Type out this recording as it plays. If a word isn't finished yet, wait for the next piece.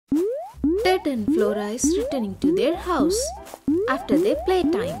Ted and Flora is returning to their house after their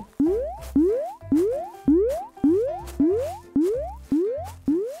playtime.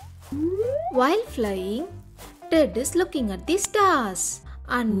 While flying, Ted is looking at the stars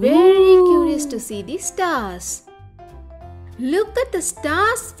and very curious to see the stars. Look at the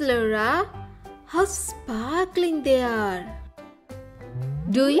stars, Flora. How sparkling they are.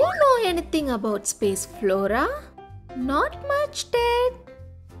 Do you know anything about space, Flora? Not much, Ted,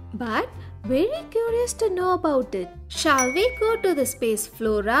 but very curious to know about it. Shall we go to the space,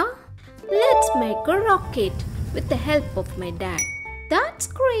 Flora? Let's make a rocket with the help of my dad. That's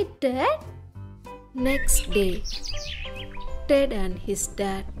great, Ted. Next day, Ted and his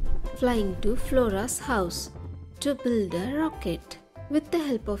dad flying to Flora's house to build a rocket. With the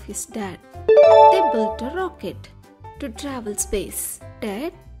help of his dad, they built a rocket to travel space.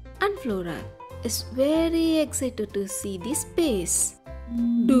 Ted and Flora is very excited to see the space.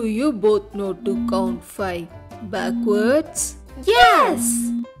 Do you both know to count 5 backwards?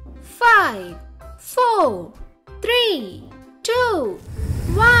 Yes! 5, 4, 3, 2,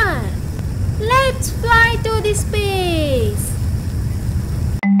 1. Let's fly to the space!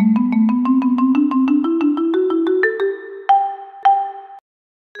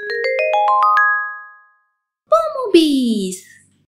 Pomobees!